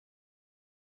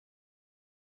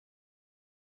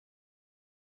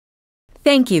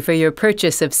Thank you for your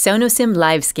purchase of SonoSim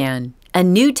LiveScan, a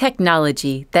new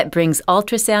technology that brings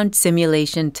ultrasound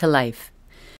simulation to life.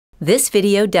 This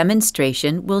video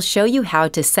demonstration will show you how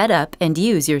to set up and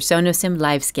use your SonoSim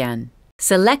LiveScan.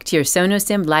 Select your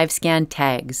SonoSim LiveScan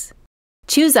tags.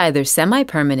 Choose either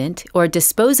semi-permanent or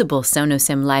disposable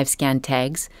SonoSim LiveScan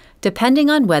tags,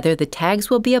 depending on whether the tags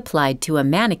will be applied to a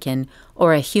mannequin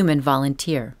or a human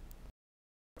volunteer.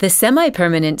 The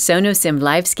semi-permanent SonoSim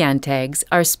LiveScan tags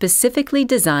are specifically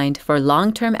designed for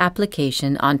long-term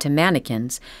application onto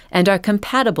mannequins and are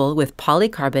compatible with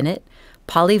polycarbonate,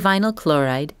 polyvinyl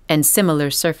chloride, and similar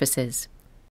surfaces.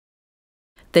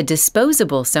 The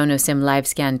disposable SonoSim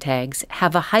LiveScan tags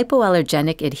have a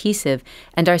hypoallergenic adhesive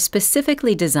and are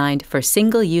specifically designed for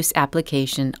single-use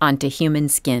application onto human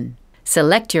skin.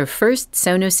 Select your first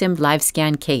SonoSim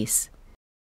LiveScan case.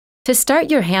 To start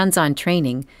your hands-on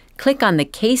training, click on the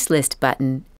Case List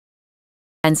button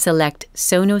and select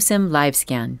SonoSim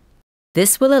LiveScan.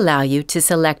 This will allow you to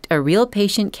select a real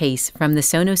patient case from the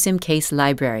SonoSim case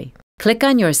library. Click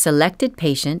on your selected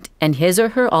patient and his or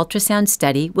her ultrasound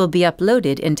study will be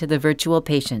uploaded into the virtual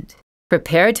patient.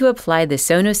 Prepare to apply the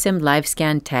SonoSim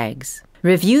LiveScan tags.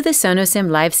 Review the SonoSim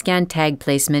LiveScan tag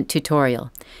placement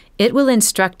tutorial. It will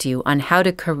instruct you on how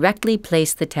to correctly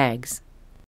place the tags.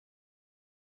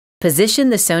 Position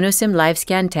the SonoSim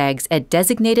LiveScan tags at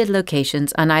designated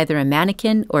locations on either a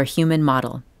mannequin or human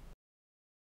model.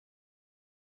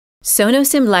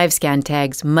 SonoSim LiveScan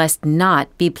tags must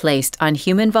not be placed on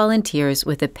human volunteers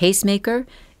with a pacemaker,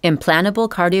 implantable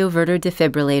cardioverter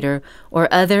defibrillator,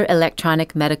 or other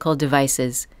electronic medical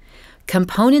devices.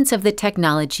 Components of the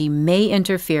technology may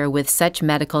interfere with such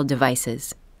medical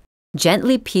devices.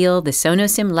 Gently peel the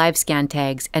SonoSim LiveScan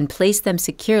tags and place them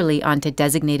securely onto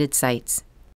designated sites.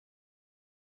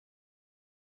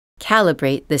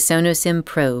 Calibrate the SonoSim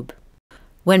probe.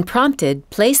 When prompted,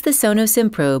 place the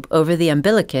SonoSim probe over the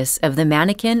umbilicus of the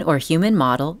mannequin or human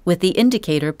model with the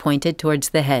indicator pointed towards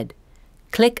the head.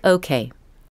 Click OK.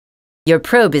 Your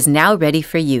probe is now ready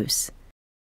for use.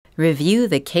 Review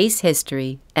the case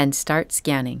history and start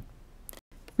scanning.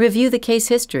 Review the case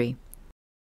history.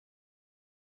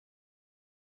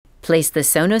 Place the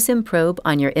SonoSim probe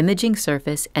on your imaging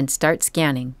surface and start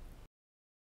scanning.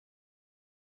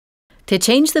 To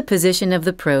change the position of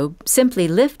the probe, simply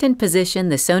lift and position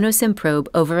the SonoSim probe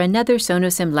over another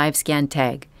SonoSim LiveScan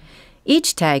tag.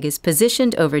 Each tag is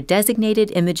positioned over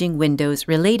designated imaging windows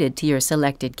related to your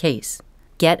selected case.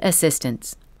 Get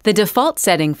assistance. The default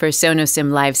setting for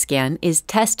SonoSim LiveScan is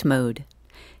Test Mode.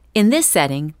 In this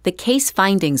setting, the Case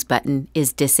Findings button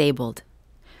is disabled.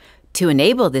 To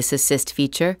enable this assist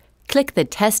feature, click the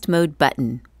Test Mode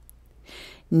button.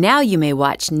 Now you may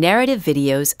watch narrative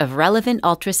videos of relevant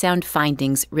ultrasound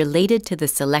findings related to the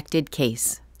selected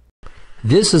case.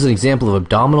 This is an example of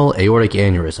abdominal aortic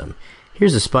aneurysm.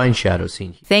 Here's a spine shadow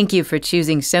scene. Thank you for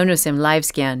choosing SonoSim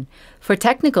LiveScan. For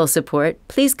technical support,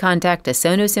 please contact a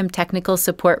SonoSim technical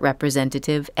support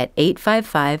representative at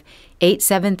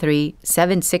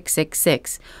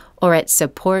 855-873-7666 or at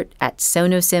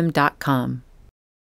support@sonosim.com.